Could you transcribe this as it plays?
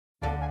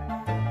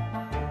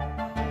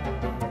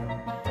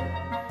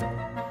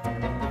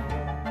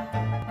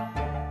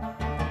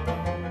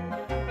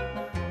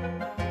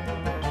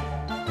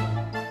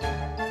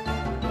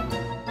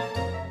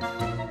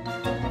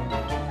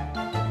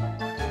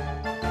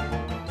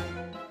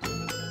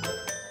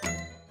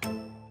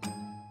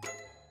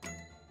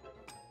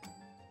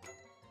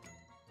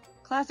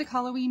classic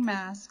Halloween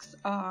masks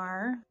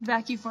are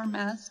vacuum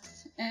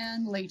masks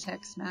and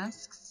latex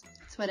masks.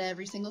 It's what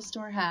every single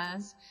store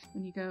has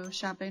when you go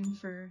shopping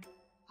for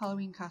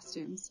Halloween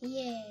costumes.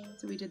 Yay.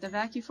 So we did the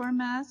vacuum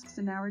masks,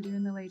 and now we're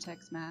doing the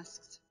latex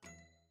masks.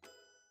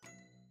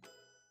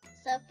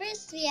 So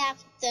first we have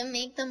to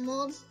make the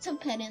molds to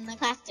put in the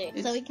plaster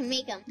so we can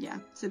make them. Yeah,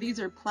 so these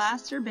are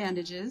plaster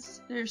bandages.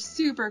 They're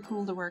super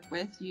cool to work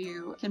with.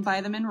 You can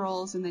buy them in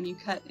rolls and then you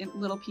cut in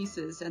little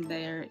pieces, and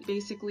they're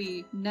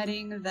basically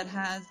netting that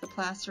has the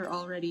plaster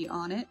already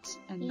on it,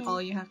 and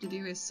all you have to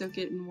do is soak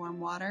it in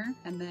warm water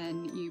and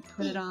then you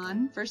put it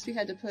on. First we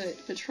had to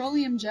put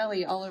petroleum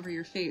jelly all over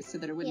your face so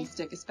that it wouldn't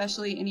stick,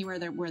 especially anywhere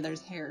where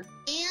there's hair.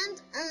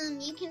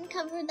 And you can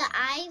cover the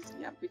eyes.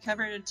 Yep, we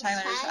covered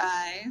Tyler's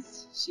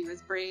eyes. She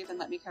was brave and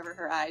let me cover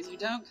her eyes. You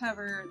don't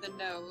cover the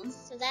nose.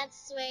 So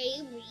that's where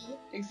you breathe.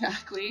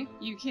 Exactly.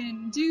 You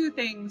can do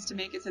things to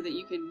make it so that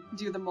you can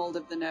do the mold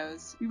of the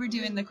nose. We were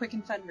doing the quick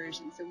and fun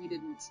version, so we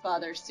didn't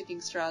bother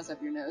sticking straws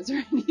up your nose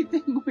or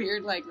anything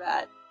weird like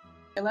that.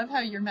 I love how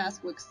your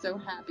mask looks so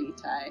happy,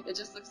 Ty. It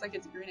just looks like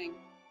it's grinning.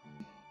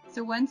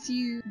 So once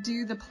you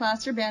do the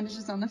plaster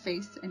bandages on the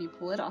face and you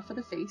pull it off of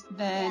the face,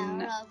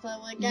 then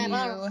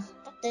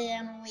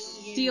you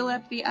seal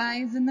up the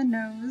eyes and the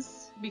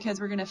nose,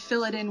 because we're going to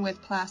fill it in with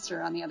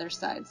plaster on the other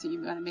side. So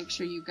you want to make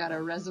sure you've got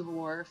a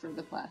reservoir for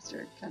the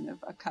plaster, kind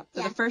of a cup.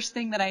 So the first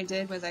thing that I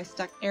did was I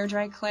stuck air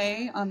dry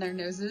clay on their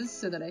noses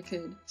so that I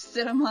could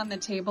sit them on the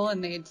table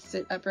and they'd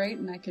sit upright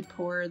and I could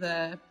pour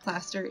the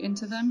plaster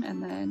into them.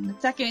 And then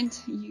second,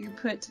 you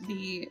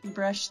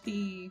brush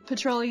the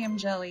petroleum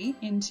jelly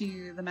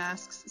into the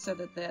masks so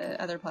that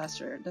the other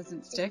plaster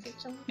doesn't stick.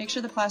 Make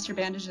sure the plaster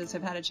bandages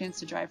have had a chance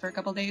to dry for a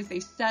couple days. They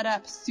set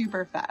up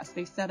super fast.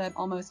 They set up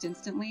almost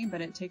instantly,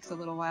 but it takes a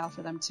little while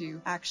for them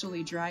to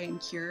actually dry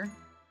and cure.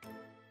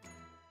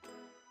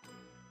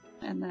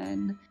 And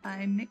then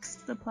I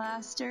mixed the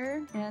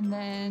plaster and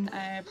then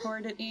I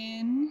poured it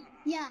in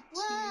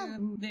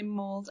to the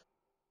mold.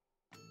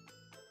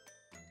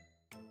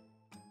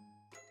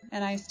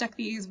 And I stuck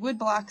these wood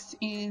blocks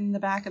in the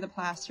back of the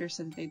plaster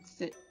so that they'd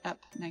sit up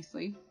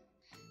nicely.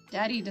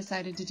 Daddy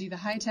decided to do the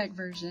high-tech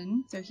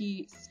version, so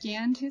he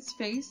scanned his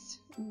face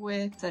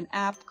with an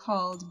app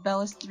called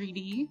Bellis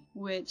 3D,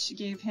 which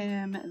gave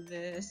him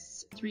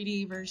this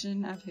 3D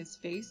version of his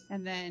face.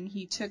 And then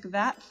he took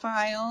that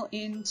file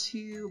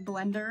into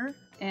Blender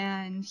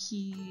and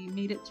he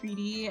made it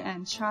 3D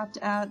and chopped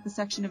out the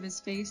section of his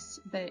face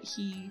that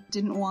he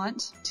didn't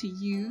want to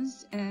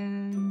use,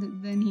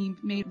 and then he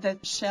made the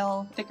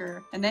shell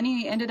thicker. And then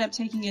he ended up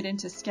taking it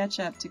into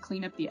SketchUp to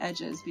clean up the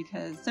edges,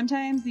 because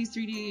sometimes these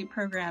 3D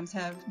programs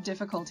have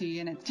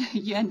difficulty and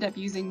you end up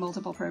using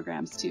multiple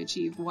programs to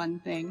achieve one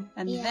thing.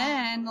 And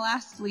then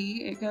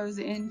lastly, it goes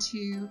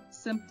into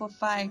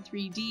Simplify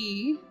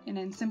 3D, and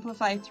in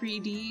Simplify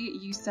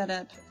 3D you set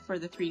up for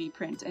the 3D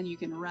print, and you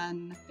can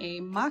run a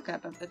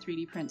mock-up of the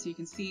 3D print so you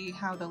can see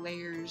how the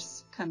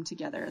layers come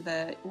together.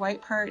 The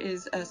white part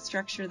is a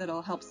structure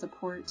that'll help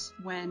support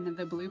when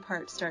the blue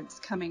part starts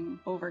coming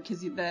over, because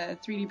the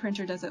 3D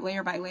printer does it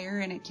layer by layer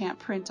and it can't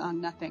print on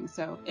nothing,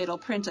 so it'll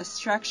print a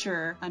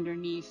structure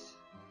underneath.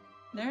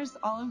 There's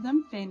all of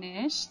them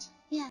finished.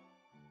 Yeah.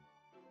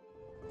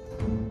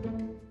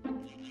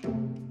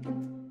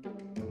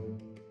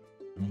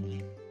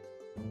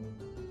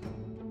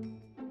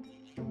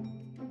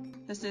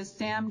 This is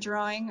Sam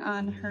drawing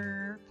on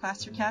her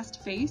plaster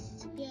cast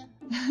face. Yeah.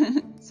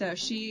 So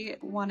she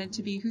wanted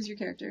to be, who's your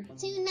character?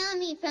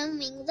 Tsunami from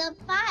Wings of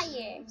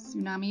Fire.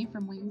 Tsunami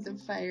from Wings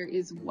of Fire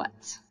is what?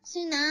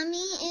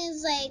 Tsunami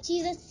is like,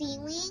 she's a sea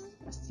wing.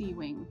 A sea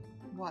wing.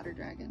 Water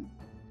dragon.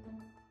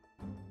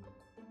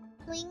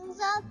 Wings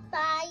of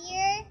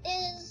Fire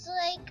is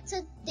like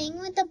the thing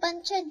with a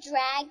bunch of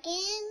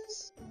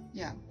dragons.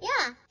 Yeah.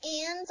 Yeah.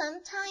 And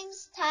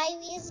sometimes Ty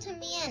reads to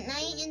me at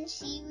night and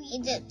she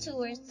reads it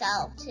to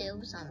herself too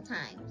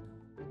sometimes.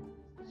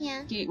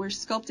 Yeah. Okay, we're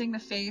sculpting the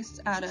face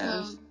out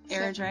of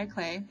air dry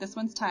clay. This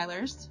one's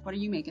Tyler's. What are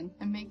you making?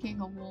 I'm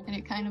making a wolf, and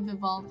it kind of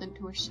evolved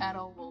into a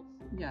shadow wolf.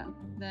 Yeah.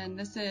 Then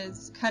this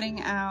is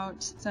cutting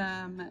out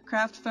some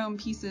craft foam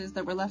pieces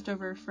that were left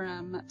over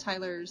from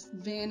Tyler's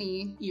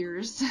Vanny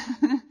ears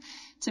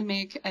to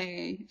make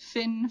a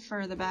fin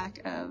for the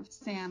back of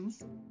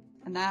Sam's.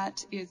 And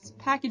that is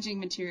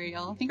packaging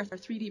material. I think our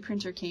 3D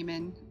printer came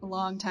in a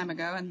long time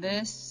ago, and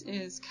this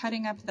is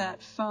cutting up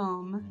that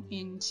foam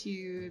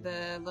into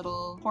the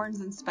little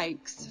horns and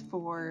spikes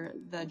for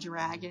the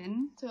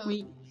dragon. So,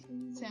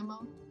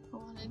 Samo, I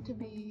wanted to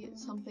be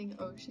something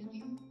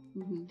oceany,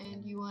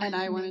 and you wanted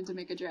I wanted to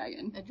make a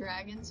dragon. A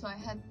dragon, so I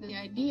had the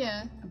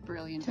idea. A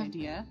brilliant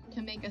idea.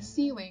 To make a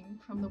sea wing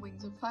from the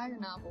Wings of Fire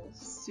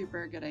novels.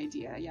 Super good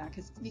idea, yeah,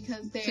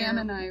 because they're Sam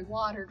and I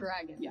water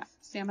dragons. Yeah,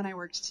 Sam and I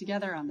worked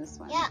together on this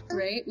one. Yeah.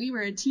 Right? We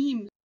were a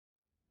team.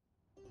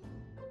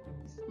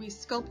 We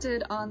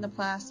sculpted on the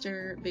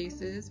plaster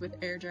bases with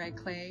air dry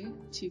clay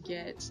to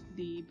get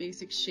the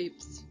basic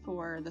shapes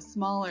for the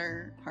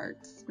smaller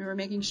parts. We were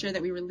making sure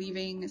that we were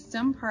leaving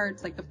some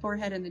parts, like the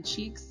forehead and the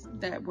cheeks,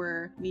 that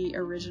were the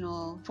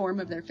original form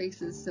of their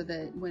faces, so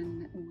that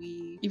when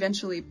we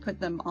eventually put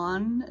them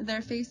on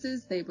their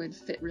faces, they would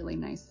fit really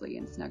nicely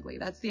and snugly.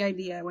 That's the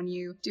idea. When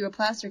you do a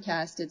plaster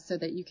cast, it's so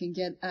that you can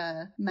get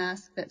a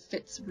mask that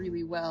fits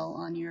really well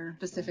on your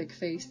specific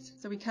face.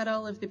 So we cut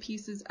all of the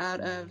pieces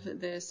out of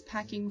this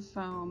packing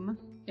foam.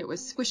 It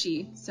was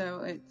squishy,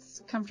 so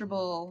it's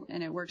comfortable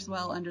and it works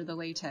well under the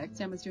latex.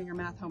 Sam was doing her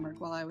math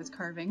homework while I was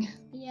carving.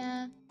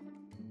 Yeah.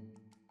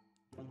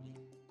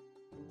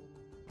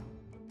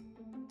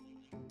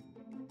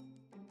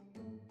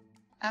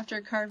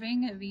 After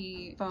carving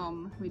the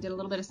foam, we did a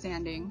little bit of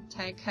sanding.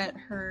 Ty cut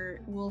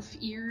her wolf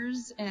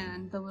ears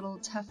and the little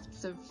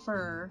tufts of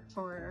fur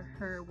for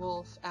her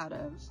wolf out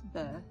of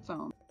the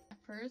foam.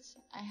 First,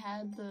 I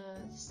had the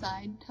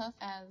side tuft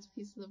as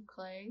pieces of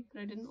clay,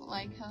 but I didn't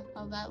like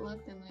how that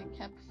looked and they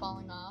kept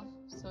falling off,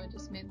 so I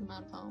just made them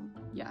out of foam.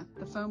 Yeah,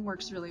 the foam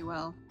works really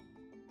well.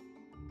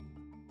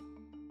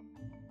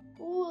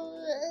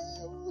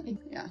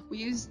 Yeah, we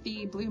used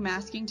the blue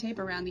masking tape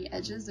around the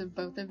edges of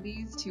both of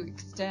these to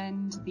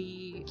extend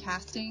the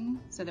casting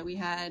so that we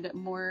had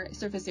more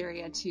surface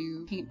area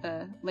to paint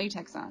the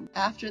latex on.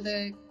 After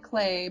the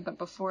clay, but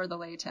before the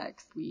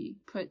latex, we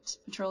put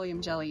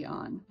petroleum jelly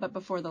on, but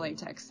before the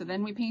latex. So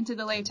then we painted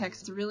the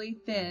latex really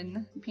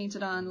thin,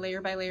 painted on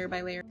layer by layer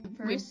by layer.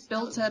 We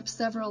built up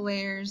several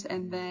layers,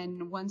 and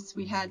then once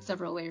we had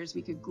several layers,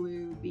 we could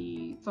glue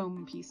the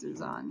foam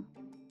pieces on.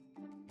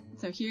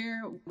 So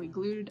here we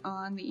glued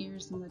on the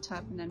ears and the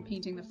tuft, and then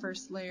painting the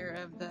first layer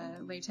of the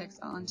latex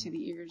onto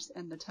the ears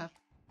and the tuft.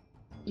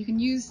 You can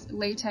use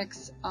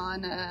latex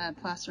on a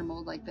plaster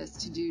mold like this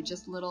to do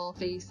just little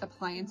face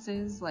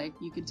appliances, like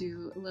you could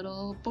do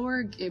little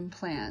Borg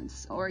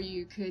implants, or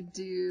you could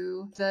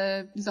do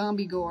the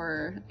zombie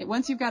gore.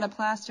 Once you've got a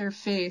plaster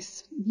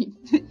face,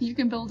 you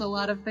can build a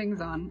lot of things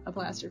on a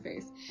plaster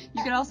face.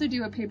 You could also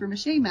do a paper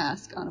mache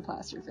mask on a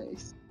plaster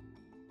face.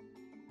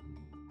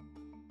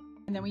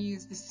 And then we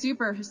use the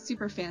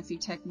super fancy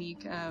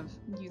technique of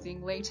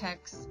using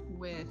latex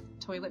with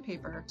toilet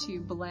paper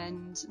to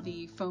blend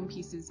the foam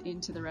pieces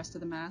into the rest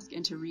of the mask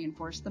and to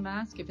reinforce the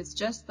mask. If it's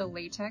just the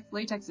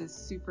latex is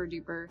super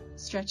duper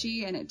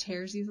stretchy and it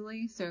tears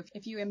easily. So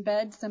if you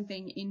embed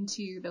something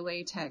into the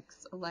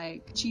latex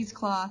like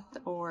cheesecloth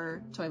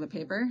or toilet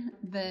paper,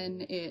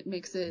 then it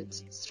makes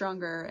it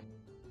stronger.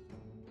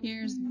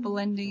 Here's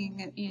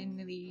blending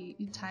in the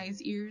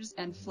Ty's ears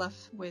and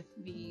fluff with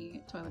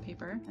the toilet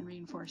paper and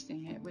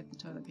reinforcing it with the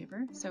toilet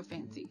paper. So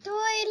fancy.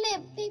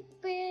 Toilet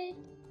paper.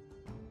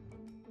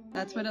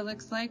 That's what it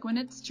looks like when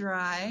it's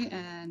dry,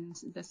 and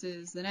this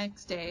is the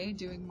next day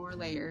doing more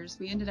layers.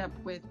 We ended up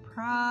with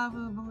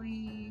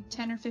probably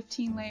 10 or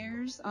 15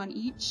 layers on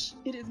each.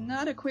 It is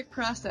not a quick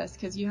process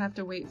because you have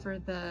to wait for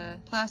the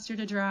plaster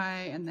to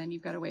dry and then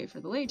you've got to wait for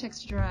the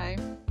latex to dry.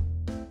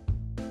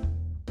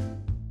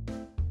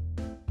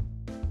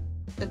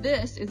 But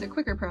this is a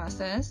quicker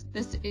process.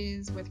 This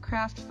is with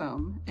craft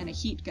foam and a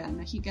heat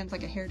gun. A heat gun's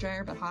like a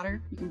hairdryer but hotter.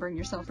 You can burn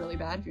yourself really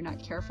bad if you're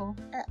not careful.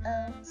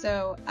 Uh-oh.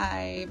 So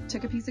I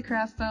took a piece of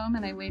craft foam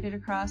and I laid it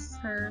across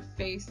her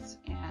face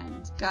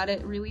and got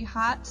it really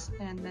hot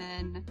and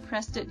then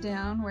pressed it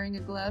down wearing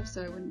a glove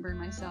so I wouldn't burn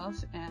myself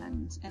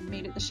and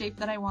made it the shape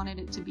that I wanted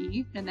it to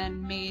be, and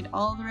then made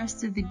all the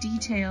rest of the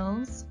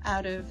details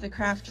out of the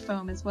craft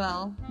foam as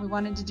well. We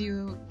wanted to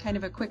do kind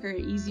of a quicker,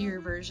 easier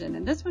version,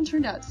 and this one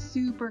turned out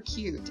super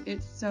cute.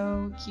 It's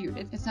so cute.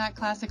 It's not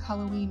classic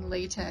Halloween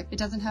latex. It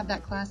doesn't have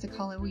that classic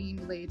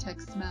Halloween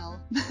latex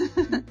smell.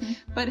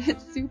 But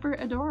it's super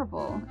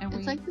adorable. And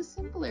it's like the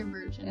simpler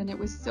version. And it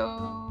was so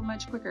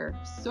much quicker.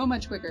 So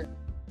much quicker.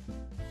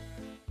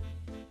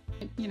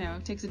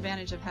 It, takes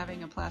advantage of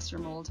having a plaster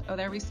mold. Oh,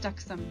 there we stuck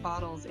some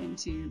bottles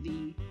into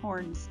the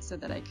horns so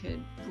that I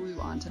could glue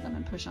onto them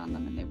and push on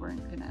them, and they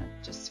weren't gonna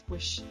just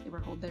squish. They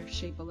would hold their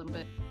shape a little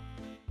bit.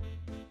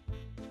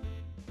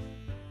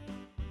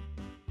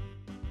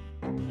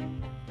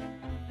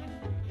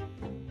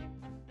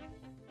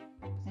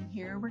 And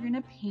here we're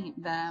gonna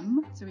paint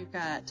them. So we've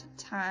got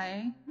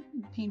Ty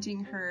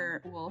painting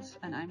her wolf,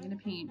 and I'm gonna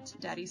paint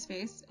Daddy's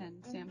face, and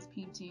Sam's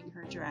painting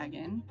her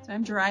dragon. So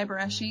I'm dry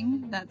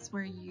brushing. That's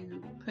where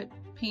you put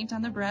paint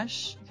on the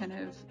brush, kind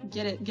of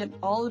get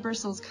all the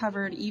bristles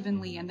covered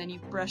evenly, and then you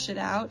brush it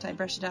out. I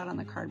brush it out on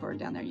the cardboard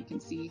down there. You can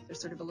see there's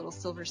sort of a little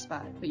silver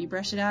spot, but you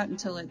brush it out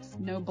until it's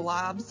no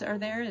blobs are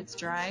there. It's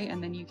dry,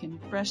 and then you can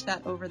brush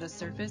that over the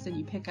surface, and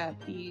you pick up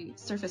the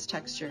surface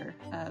texture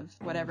of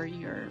whatever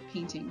you're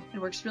painting.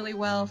 It works really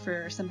well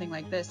for something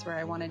like this, where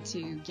I wanted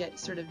to get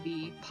sort of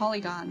the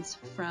polygons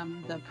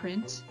from the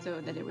print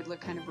so that it would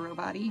look kind of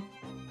robot-y.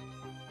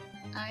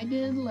 I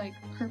did like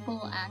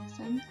purple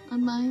accent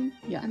on mine.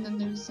 Yeah. And then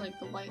there's like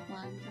the white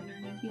lines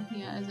underneath.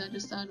 Yeah, as I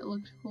just thought it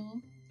looked cool.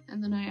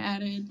 And then I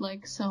added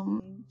like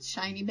some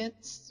shiny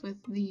bits with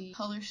the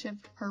color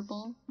shift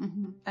purple.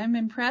 I'm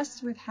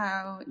impressed with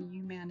how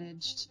you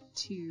managed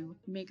to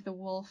make the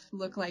wolf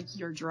look like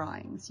your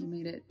drawings. You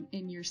made it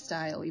in your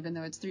style, even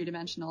though it's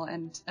 3-dimensional,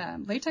 and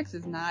latex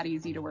is not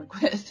easy to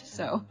work with,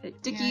 so it's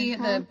sticky,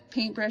 the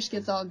paintbrush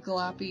gets all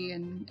gloppy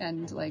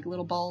and like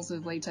little balls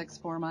of latex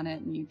form on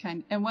it,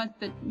 and what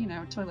the,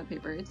 toilet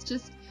paper, it's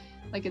just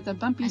like it's a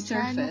bumpy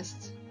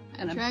surface.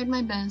 I tried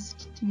my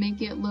best to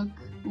make it look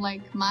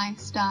like my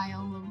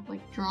style of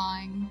like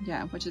drawing.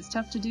 Yeah, which is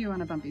tough to do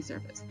on a bumpy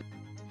surface.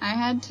 I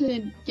had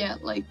to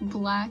get like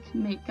black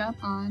makeup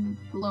on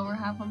the lower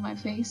half of my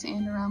face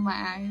and around my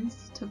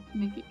eyes to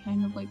make it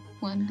kind of like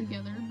blend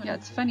together. But yeah,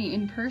 it's funny.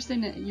 In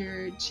person,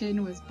 your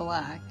chin was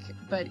black,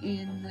 but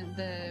in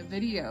the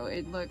video,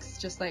 it looks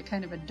just like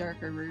kind of a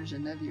darker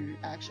version of your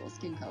actual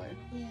skin color.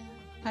 Yeah.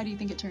 How do you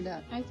think it turned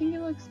out? I think it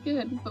looks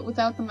good, but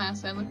without the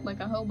mask, I look like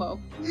a hobo.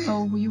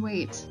 Oh, you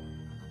wait.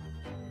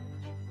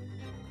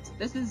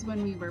 This is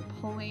when we were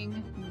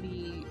pulling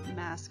the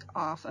mask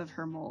off of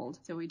her mold.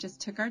 So we just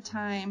took our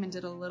time and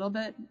did a little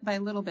bit by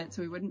little bit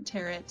so we wouldn't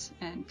tear it,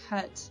 and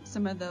cut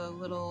some of the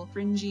little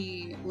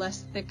fringy,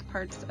 less thick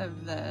parts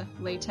of the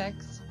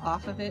latex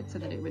off of it so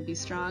that it would be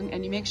strong.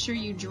 And you make sure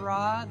you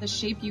draw the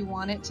shape you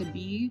want it to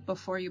be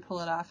before you pull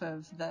it off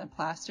of the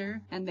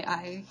plaster and the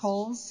eye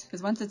holes,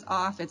 because once it's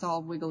off, it's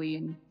all wiggly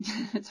and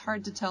it's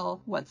hard to tell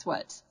what's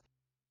what.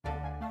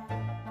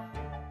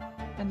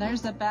 And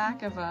there's the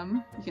back of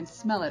them. You can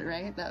smell it,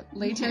 right? That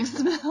latex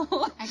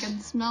smell. I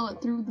can smell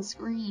it through the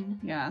screen.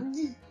 Yeah.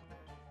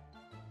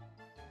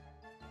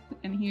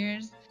 And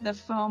here's the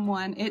foam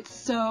one. It's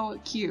so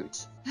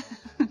cute.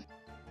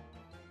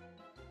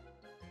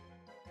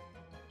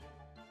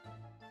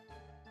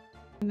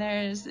 And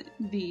there's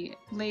the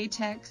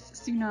latex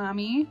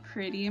tsunami.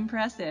 Pretty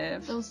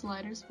impressive. Those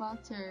lighter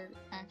spots are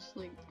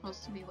actually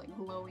supposed to be like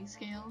glowy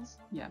scales.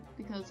 Yeah.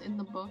 Because in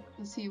the book,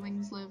 the sea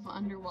wings live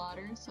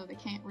underwater, so they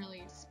can't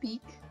really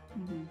speak.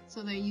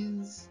 So they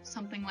use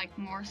something like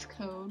Morse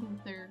code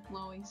with their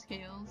glowy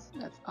scales.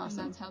 That's awesome.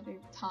 And that's how they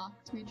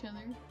talk to each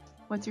other.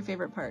 What's your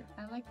favorite part?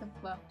 I like the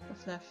fluff. The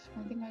fluff.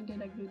 I think I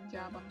did a good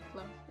job on the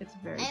fluff. It's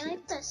very I cute.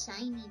 like the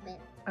shiny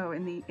bit. Oh,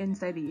 and the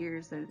inside the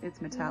ears,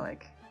 it's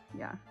metallic.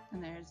 Yeah.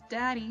 And there's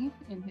Daddy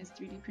in his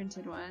 3D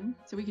printed one.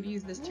 So we could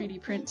use this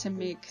 3D print to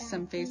make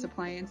some face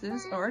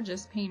appliances or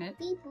just paint it.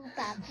 Beep boop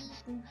bop beep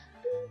boop.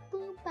 Boop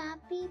boop bop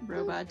beep boop.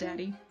 Robot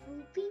Daddy.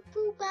 Boop beep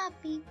boop bop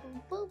beep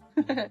boop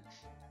boop.